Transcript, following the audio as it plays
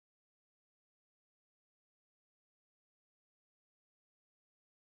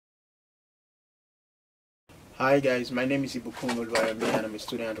Hi guys, my name is Ibukun Olwarami and I'm a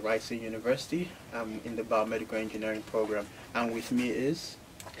student at Ryerson University. I'm in the biomedical engineering program, and with me is...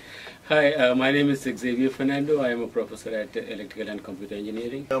 Hi, my name is Xavier Fernando. I am a professor at electrical and computer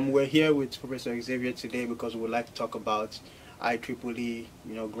engineering. We're here with Professor Xavier today because we would like to talk about IEEE,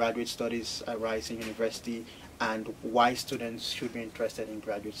 graduate studies at Ryerson University and why students should be interested in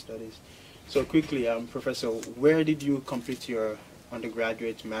graduate studies. So quickly, Professor, where did you complete your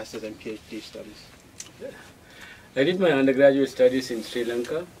undergraduate, master's and PhD studies? I did my undergraduate studies in Sri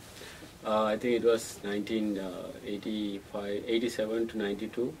Lanka. I think it was 1987 to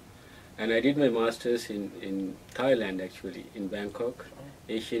 92. And I did my master's in Thailand, actually, in Bangkok,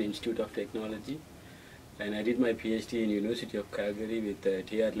 Asian Institute of Technology. And I did my PhD in University of Calgary with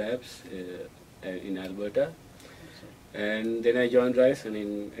TR Labs in Alberta. And then I joined Ryerson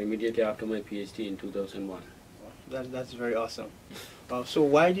immediately after my PhD in 2001. That's very awesome. So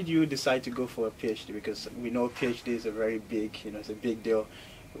why did you decide to go for a PhD? Because we know PhD is a very big, it's a big deal.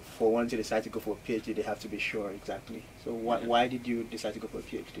 For one to decide to go for a PhD, they have to be sure exactly. So why did you decide to go for a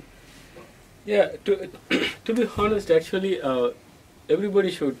PhD? Yeah, to be honest, actually, everybody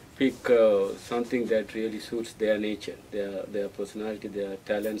should pick something that really suits their nature, their personality, their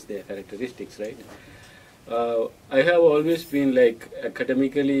talents, their characteristics, right? I have always been like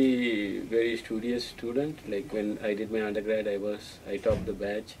academically very studious student. Like when I did my undergrad, I topped the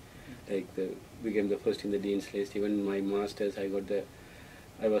batch, became the first in the dean's list. Even my masters, I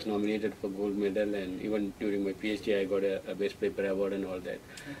was nominated for gold medal, and even during my PhD, I got a best paper award and all that.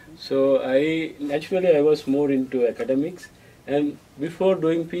 So I was more into academics, and before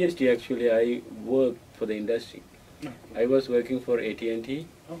doing PhD, actually, I worked for the industry. I was working for AT&T.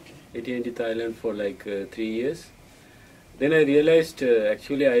 AT&T Thailand for like 3 years. Then I realized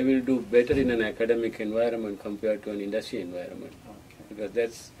actually I will do better in an academic environment compared to an industry environment, because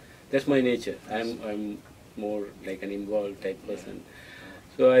that's my nature. I'm more like an involved type person.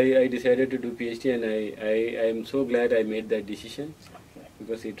 So I decided to do PhD, and I am so glad I made that decision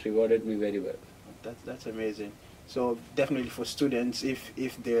because it rewarded me very well. That's amazing. So definitely for students,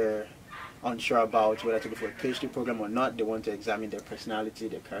 if they're unsure about whether to go for a PhD program or not, they want to examine their personality,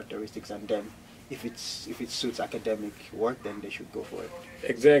 their characteristics, and then if it suits academic work, then they should go for it.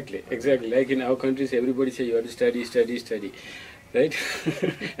 Exactly. Like in our countries, everybody say you have to study, right?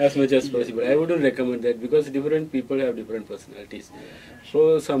 As much as possible. I wouldn't recommend that because different people have different personalities.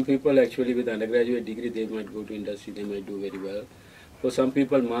 So some people actually with undergraduate degree, they might go to industry, they might do very well. For some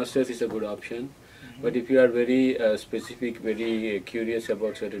people, masters is a good option. But if you are very specific, very curious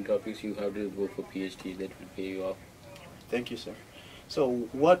about certain topics, you have to go for PhD. That will pay you off. Thank you, sir. So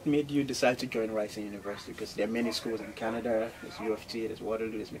what made you decide to join Ryerson University? Because there are many schools in Canada. There's U of T, there's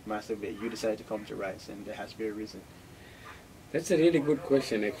Waterloo, there's McMaster, but you decided to come to Ryerson. There has to be a reason. That's a really good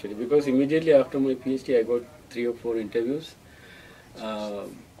question, actually, because immediately after my PhD, I got 3 or 4 interviews.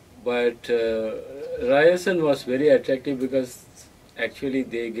 But Ryerson was very attractive because actually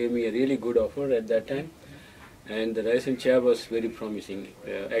they gave me a really good offer at that time, and the Ryerson chair was very promising.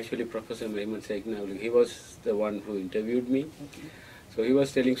 Actually, Professor Raymond Segnavli, he was the one who interviewed me. So he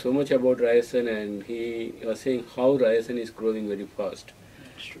was telling so much about Ryerson, and he was saying how Ryerson is growing very fast.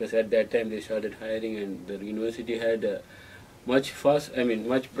 Because at that time they started hiring, and the university had a much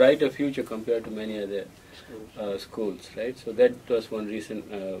brighter future compared to many other schools, right? So that was one reason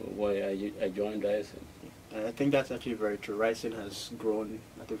why I joined Ryerson. I think that's actually very true. Ryerson has grown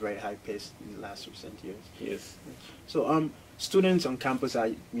at a very high pace in the last recent years. Yes. So students on campus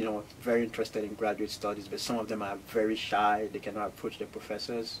are, very interested in graduate studies, but some of them are very shy. They cannot approach their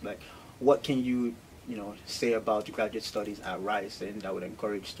professors. Like, what can you, say about graduate studies at Ryerson that would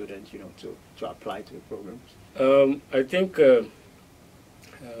encourage students, to apply to the programs? I think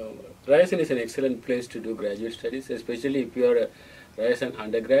Ryerson is an excellent place to do graduate studies, especially if you are a Ryerson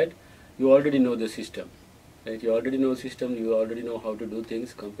undergrad. You already know the system. Right? You already know system, you already know how to do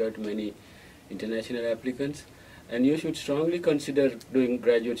things compared to many international applicants, and you should strongly consider doing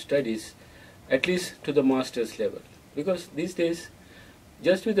graduate studies at least to the master's level, because these days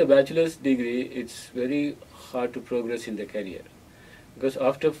just with a bachelor's degree it's very hard to progress in the career, because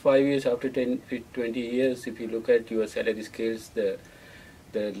after 5 years, after 10, 20 years, if you look at your salary scales, the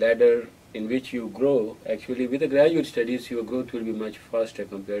ladder in which you grow, actually with the graduate studies your growth will be much faster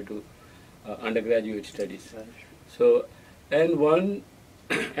compared to undergraduate studies. So, and one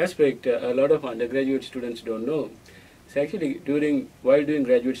aspect a lot of undergraduate students don't know is actually while doing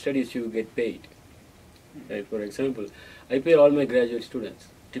graduate studies you get paid. Right? For example, I pay all my graduate students.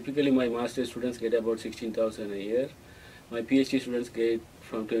 Typically my master's students get about 16,000 a year. My PhD students get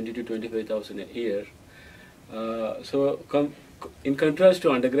from 20 to 25,000 a year. So in contrast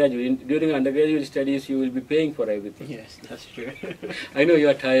to undergraduate, during undergraduate studies you will be paying for everything. Yes, that's true. I know you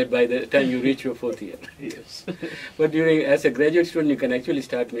are tired by the time you reach your 4th year. Yes. But as a graduate student, you can actually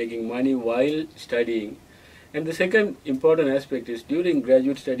start making money while studying. And the second important aspect is during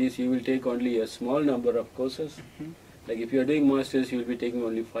graduate studies, you will take only a small number of courses. Like if you are doing masters, you will be taking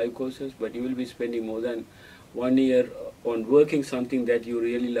only 5 courses, but you will be spending more than 1 year on working something that you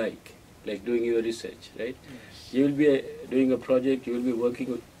really like doing your research, right? Yes. You will be doing a project, you will be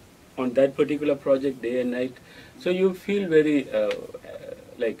working on that particular project day and night. So you feel very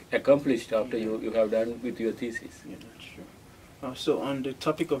like accomplished after you have done with your thesis. Yeah, that's true. So on the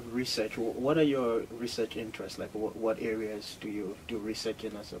topic of research, what are your research interests? Like what areas do you do research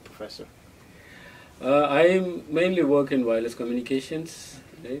in as a professor? I mainly work in wireless communications,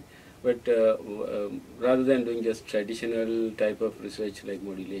 right? But rather than doing just traditional type of research like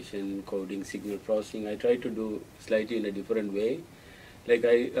modulation, coding, signal processing, I try to do slightly in a different way. Like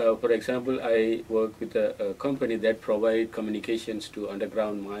for example, I work with a company that provide communications to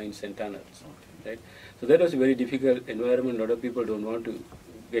underground mines and tunnels, right? So that was a very difficult environment. A lot of people don't want to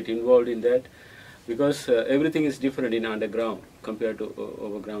get involved in that because everything is different in underground compared to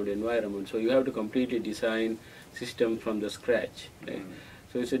overground environment. So you have to completely design system from the scratch, right?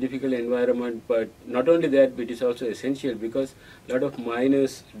 So it's a difficult environment, but not only that, but it is also essential because a lot of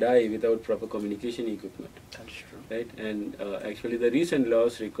miners die without proper communication equipment. That's true. Right? And actually the recent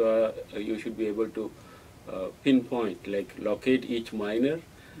laws require you should be able to pinpoint, like locate each miner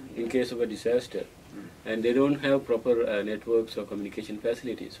in case of a disaster. And they don't have proper networks or communication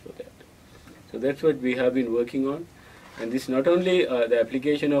facilities for that. So that's what we have been working on. And this not only the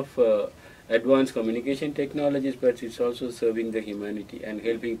application of advanced communication technologies, but it's also serving the humanity and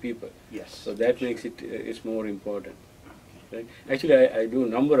helping people. Yes. So that makes it it's more important. Right? Actually, I do a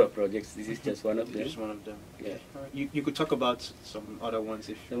number of projects. This is just one of them. Just one of them. Yeah. You could talk about some other ones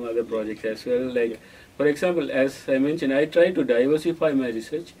if some other projects as well. Like for example, as I mentioned, I try to diversify my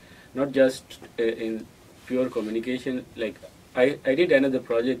research, not just in pure communication. Like I did another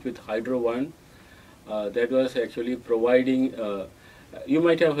project with Hydro One that was actually providing. You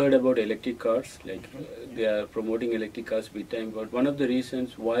might have heard about electric cars. Like they are promoting electric cars big time. But one of the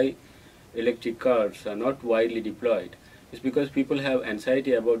reasons why electric cars are not widely deployed is because people have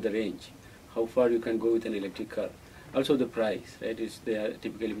anxiety about the range, how far you can go with an electric car. Also the price, right? They are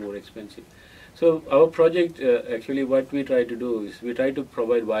typically more expensive. So our project, actually what we try to do is we try to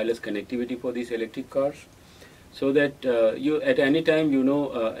provide wireless connectivity for these electric cars so that you at any time you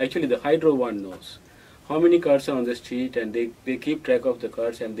know, actually the Hydro One knows how many cars are on the street and they keep track of the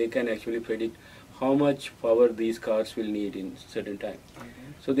cars and they can actually predict how much power these cars will need in certain time.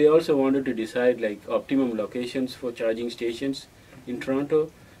 So they also wanted to decide like optimum locations for charging stations in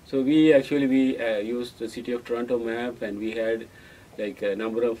Toronto. So we used the City of Toronto map and we had like a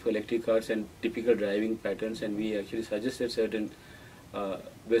number of electric cars and typical driving patterns, and we actually suggested certain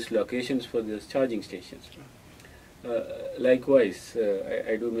best locations for the charging stations. Likewise,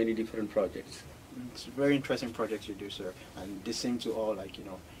 I do many different projects. It's very interesting projects you do, sir, and they seem to all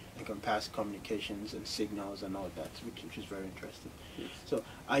encompass communications and signals and all that, which is very interesting. Yes. So,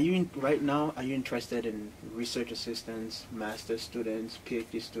 right now? Are you interested in research assistants, master students,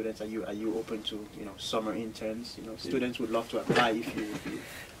 PhD students? Are you open to summer interns? Students would love to apply if you.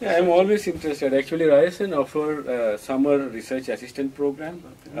 Yeah, I'm always interested. Actually, Ryerson offer a summer research assistant program.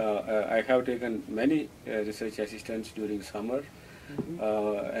 Okay. I have taken many research assistants during summer.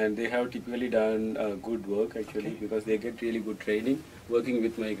 And they have typically done good work actually, because they get really good training working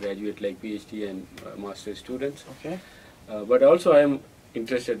with my graduate like PhD and master students. Okay. But also I am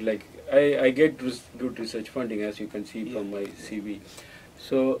interested, like I get good research funding, as you can see from my CV.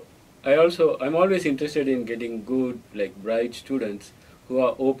 So I'm always interested in getting good, like bright students who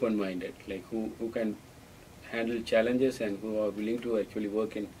are open-minded, like who can handle challenges and who are willing to actually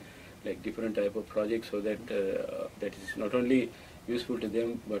work in like different type of projects, so that that is not only useful to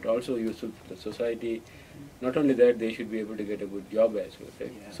them but also useful to the society. Not only that, they should be able to get a good job as well,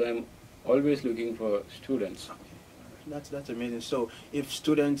 right? Yeah. So I'm always looking for students. Okay. That's amazing. So if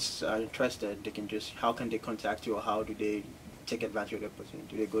students are interested, how can they contact you, or how do they take advantage of the opportunity?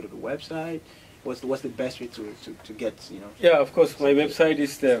 Do they go to the website? What's the best way to get, Yeah, of course, my website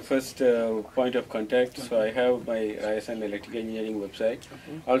is the first point of contact. Okay. So I have my Ryerson Electrical Engineering website.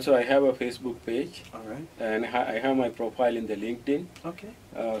 Okay. Also, I have a Facebook page. All right. And I have my profile in the LinkedIn. Okay.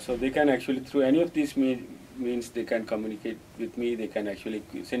 So they can actually, through any of these means, they can communicate with me. They can actually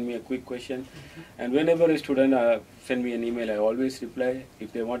send me a quick question. And whenever a student send me an email, I always reply.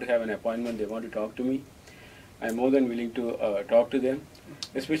 If they want to have an appointment, they want to talk to me. I'm more than willing to talk to them.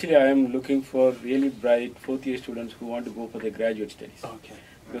 Especially I am looking for really bright fourth-year students who want to go for the graduate studies. Okay.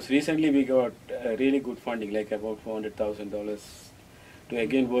 Because recently we got really good funding, like about $400,000 to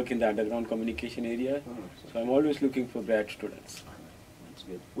again work in the underground communication area. So I'm always looking for grad students. That's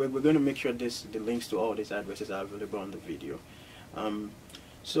good. We're going to make sure the links to all these addresses are available on the video.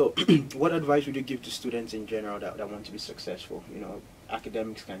 So what advice would you give to students in general that want to be successful? You know,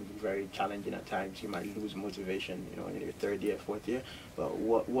 academics can be very challenging at times. You might lose motivation, you know, in your third year, fourth year. But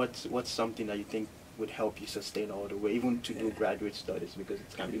what's something that you think would help you sustain all the way, even to do graduate studies, because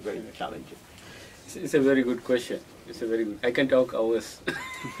it can be very challenging? It's a very good question. It's a very good. I can talk hours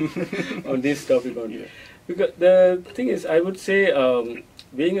on this topic only. Yeah. Because the thing is, I would say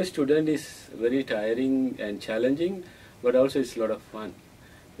being a student is very tiring and challenging, but also it's a lot of fun.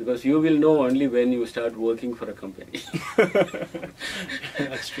 Because you will know only when you start working for a company.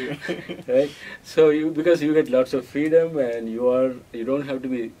 That's true. Right? So because you get lots of freedom, and you don't have to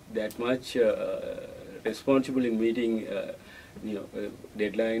be that much responsible in meeting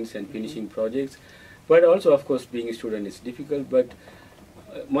deadlines and finishing projects. But also, of course, being a student is difficult. But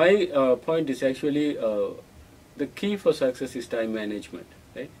my point is actually the key for success is time management.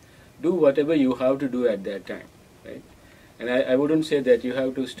 Right? Do whatever you have to do at that time. Right? And I wouldn't say that you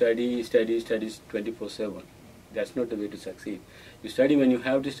have to study 24/7. That's not the way to succeed. You study when you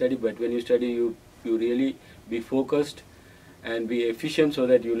have to study, but when you study, you really be focused and be efficient so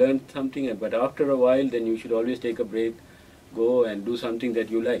that you learn something. But after a while, then you should always take a break, go and do something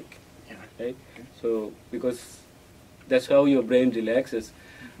that you like. Yeah. Right? So because that's how your brain relaxes.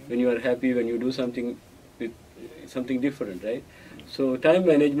 When you are happy, when you do something different, right? So time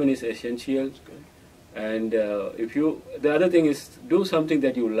management is essential. And the other thing is, do something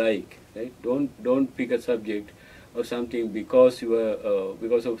that you like, right? Don't pick a subject or something because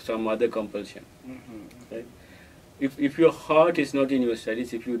because of some other compulsion, right? If your heart is not in your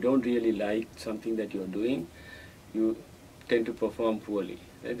studies, if you don't really like something that you are doing, you tend to perform poorly.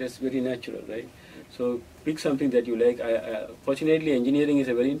 Right? That's very natural, right? So pick something that you like. Fortunately, engineering is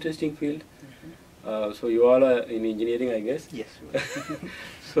a very interesting field. So you all are in engineering, I guess. Yes.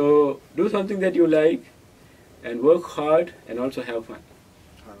 So do something that you like and work hard and also have fun.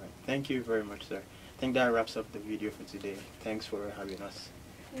 All right. Thank you very much, sir. I think that wraps up the video for today. Thanks for having us.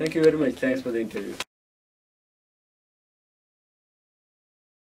 Thank you very much. Thanks for the interview.